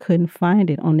 and I couldn't find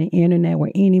it on the internet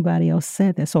where anybody else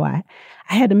said that. So I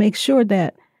had to make sure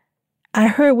that I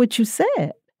heard what you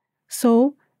said.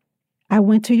 So I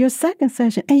went to your second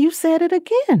session, and you said it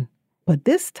again. But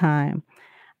this time,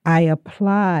 I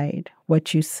applied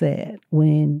what you said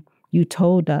when you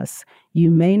told us you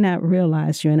may not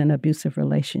realize you're in an abusive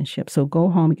relationship. So go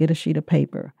home and get a sheet of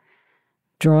paper.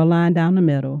 Draw a line down the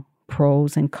middle,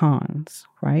 pros and cons,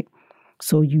 right?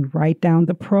 So you write down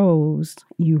the pros,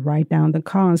 you write down the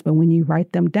cons, but when you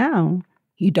write them down,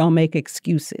 you don't make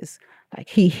excuses. Like,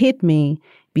 he hit me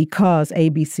because A,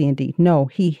 B, C, and D. No,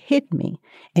 he hit me.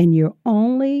 And you're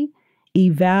only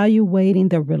evaluating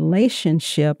the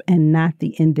relationship and not the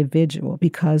individual,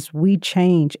 because we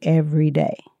change every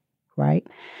day, right?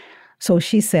 So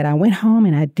she said, I went home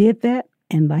and I did that.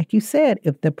 And like you said,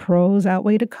 if the pros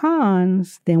outweigh the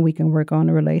cons, then we can work on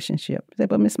the relationship. I said,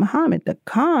 but Ms. Muhammad, the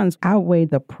cons outweigh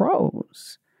the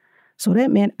pros. So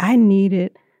that meant I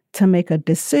needed to make a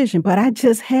decision. But I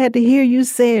just had to hear you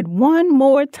say it one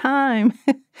more time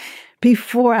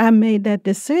before I made that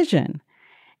decision.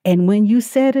 And when you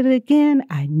said it again,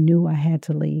 I knew I had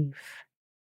to leave.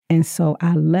 And so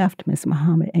I left, Ms.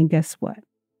 Muhammad. And guess what?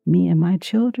 Me and my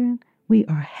children, we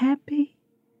are happy.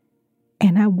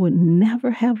 And I would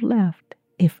never have left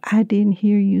if I didn't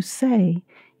hear you say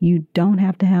you don't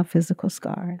have to have physical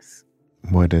scars.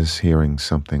 What does hearing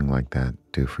something like that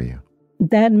do for you?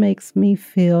 That makes me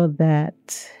feel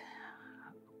that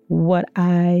what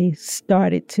I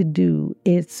started to do,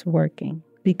 it's working,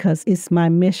 because it's my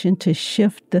mission to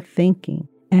shift the thinking.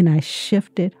 And I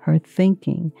shifted her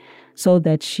thinking so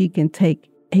that she can take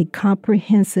a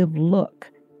comprehensive look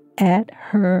at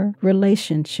her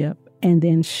relationship and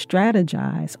then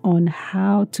strategize on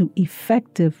how to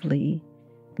effectively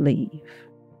leave.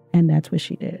 And that's what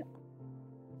she did.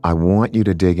 I want you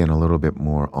to dig in a little bit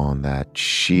more on that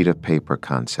sheet of paper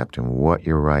concept and what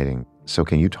you're writing. So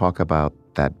can you talk about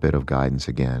that bit of guidance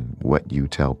again, what you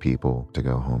tell people to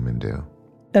go home and do?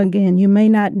 Again, you may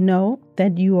not know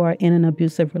that you are in an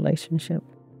abusive relationship.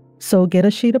 So get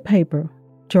a sheet of paper,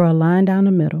 draw a line down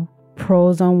the middle,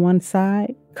 pros on one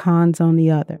side, cons on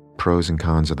the other. Pros and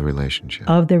cons of the relationship.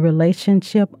 Of the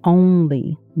relationship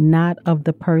only, not of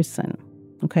the person,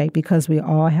 okay? Because we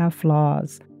all have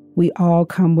flaws. We all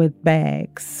come with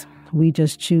bags. We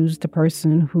just choose the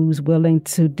person who's willing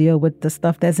to deal with the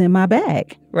stuff that's in my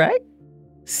bag, right?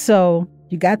 So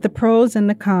you got the pros and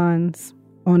the cons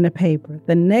on the paper.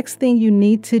 The next thing you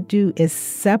need to do is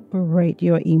separate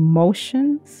your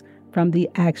emotions from the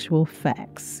actual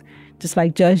facts. Just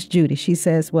like Judge Judy, she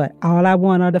says, what? All I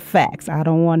want are the facts. I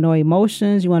don't want no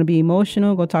emotions. You want to be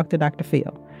emotional? Go talk to Dr.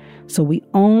 Phil. So we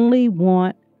only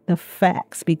want the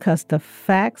facts, because the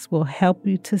facts will help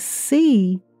you to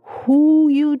see who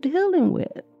you're dealing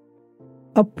with.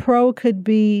 A pro could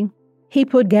be, he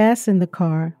put gas in the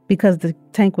car because the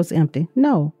tank was empty.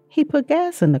 No, he put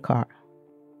gas in the car.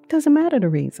 Doesn't matter the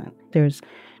reason. There's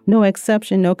no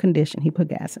exception, no condition. He put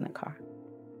gas in the car.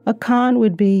 A con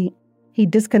would be, he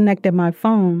disconnected my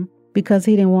phone because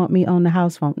he didn't want me on the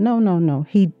house phone. No.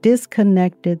 He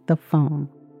disconnected the phone.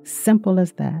 Simple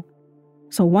as that.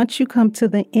 So once you come to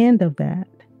the end of that,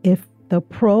 if the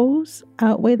pros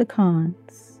outweigh the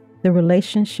cons, the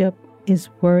relationship is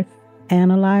worth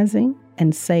analyzing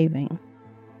and saving.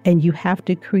 And you have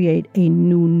to create a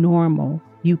new normal.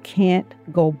 You can't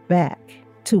go back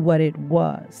to what it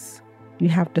was. You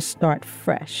have to start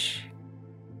fresh.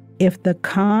 If the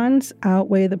cons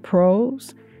outweigh the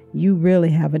pros, you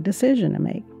really have a decision to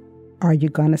make. Are you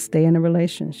going to stay in a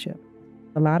relationship?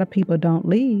 A lot of people don't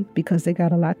leave because they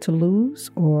got a lot to lose,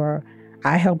 or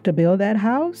I helped to build that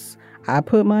house. I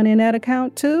put money in that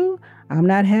account too. I'm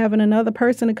not having another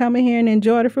person to come in here and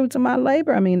enjoy the fruits of my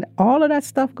labor. I mean, all of that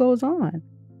stuff goes on.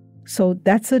 So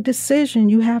that's a decision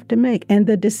you have to make. And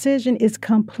the decision is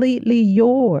completely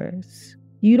yours.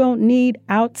 You don't need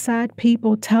outside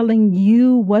people telling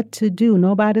you what to do.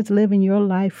 Nobody's living your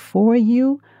life for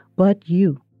you but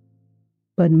you.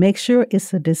 But make sure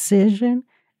it's a decision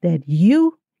that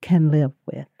you can live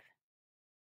with.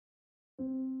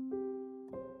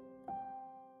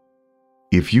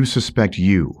 If you suspect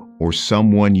you or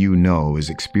someone you know is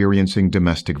experiencing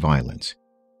domestic violence,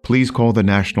 please call the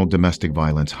National Domestic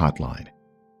Violence Hotline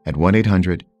at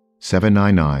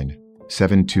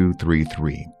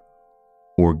 1-800-799-7233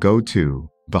 or go to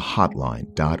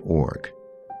thehotline.org.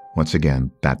 Once again,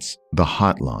 that's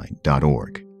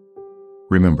thehotline.org.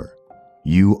 Remember,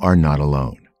 you are not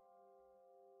alone.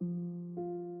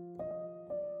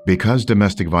 Because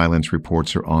domestic violence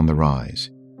reports are on the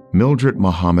rise, Mildred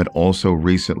Muhammad also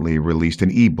recently released an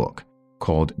ebook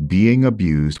called Being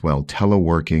Abused While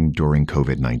Teleworking During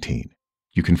COVID-19.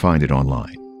 You can find it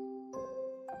online.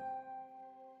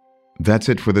 That's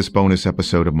it for this bonus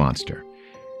episode of Monster.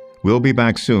 We'll be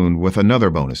back soon with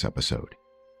another bonus episode,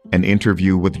 an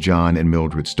interview with John and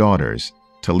Mildred's daughters,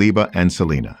 Taliba and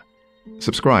Selena.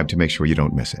 Subscribe to make sure you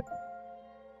don't miss it.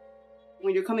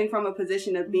 When you're coming from a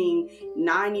position of being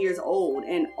 9 years old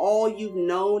and all you've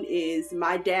known is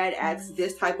my dad acts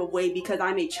this type of way because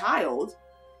I'm a child,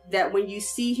 that when you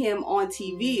see him on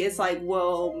TV, it's like,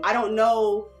 well, I don't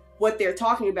know what they're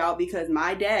talking about, because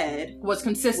my dad was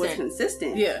consistent. in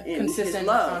Consistent his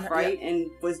love, on, right?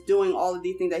 And was doing all of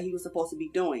these things that he was supposed to be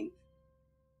doing.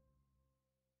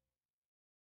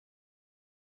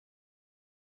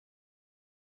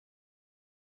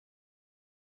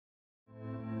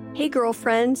 Hey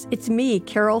girlfriends, it's me,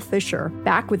 Carol Fisher,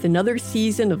 back with another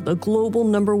season of the global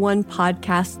 #1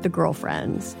 podcast, The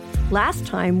Girlfriends. Last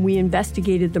time, we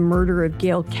investigated the murder of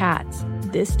Gail Katz.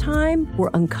 This time, we're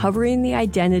uncovering the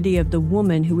identity of the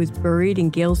woman who was buried in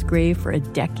Gail's grave for a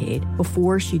decade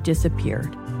before she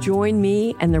disappeared. Join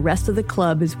me and the rest of the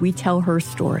club as we tell her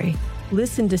story.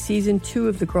 Listen to Season 2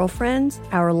 of The Girlfriends,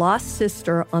 Our Lost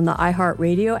Sister on the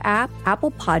iHeartRadio app,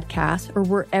 Apple Podcasts, or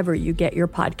wherever you get your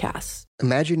podcasts.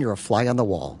 Imagine you're a fly on the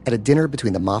wall at a dinner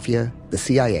between the mafia, the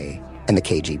CIA, and the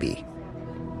KGB.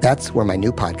 That's where my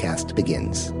new podcast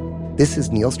begins. This is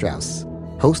Neil Strauss,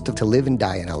 host of To Live and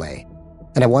Die in LA,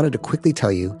 and I wanted to quickly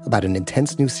tell you about an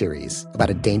intense new series about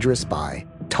a dangerous spy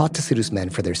taught to seduce men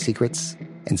for their secrets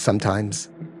and sometimes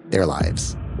their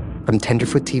lives. From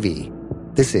Tenderfoot TV,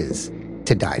 this is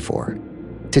To Die For.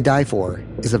 To Die For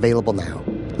is available now.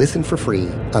 Listen for free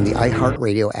on the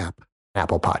iHeartRadio app,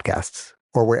 Apple Podcasts,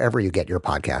 or wherever you get your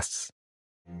podcasts.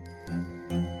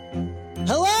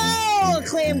 Hello,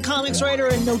 acclaimed comics writer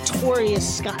and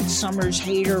notorious Scott Summers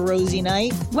hater, Rosie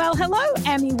Knight. Well, hello,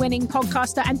 Emmy-winning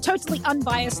podcaster and totally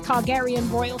unbiased Targaryen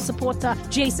royal supporter,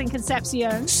 Jason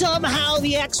Concepcion. Somehow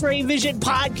the X-Ray Vision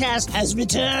podcast has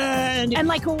returned. And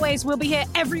like always, we'll be here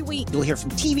every week. You'll hear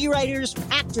from TV writers,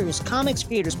 actors, comics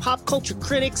creators, pop culture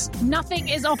critics. Nothing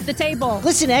is off the table.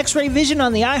 Listen to X-Ray Vision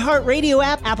on the iHeartRadio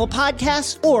app, Apple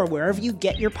Podcasts, or wherever you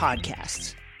get your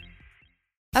podcasts.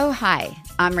 Oh, hi,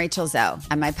 I'm Rachel Zoe,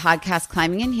 and my podcast,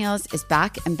 Climbing in Heels, is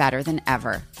back and better than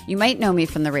ever. You might know me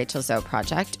from the Rachel Zoe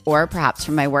Project, or perhaps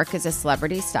from my work as a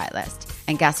celebrity stylist.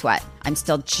 And guess what? I'm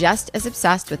still just as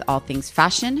obsessed with all things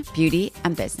fashion, beauty,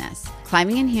 and business.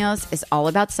 Climbing in Heels is all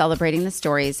about celebrating the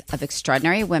stories of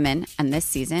extraordinary women, and this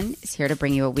season is here to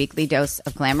bring you a weekly dose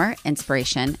of glamour,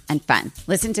 inspiration, and fun.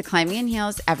 Listen to Climbing in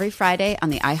Heels every Friday on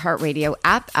the iHeartRadio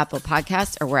app, Apple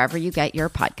Podcasts, or wherever you get your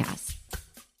podcasts.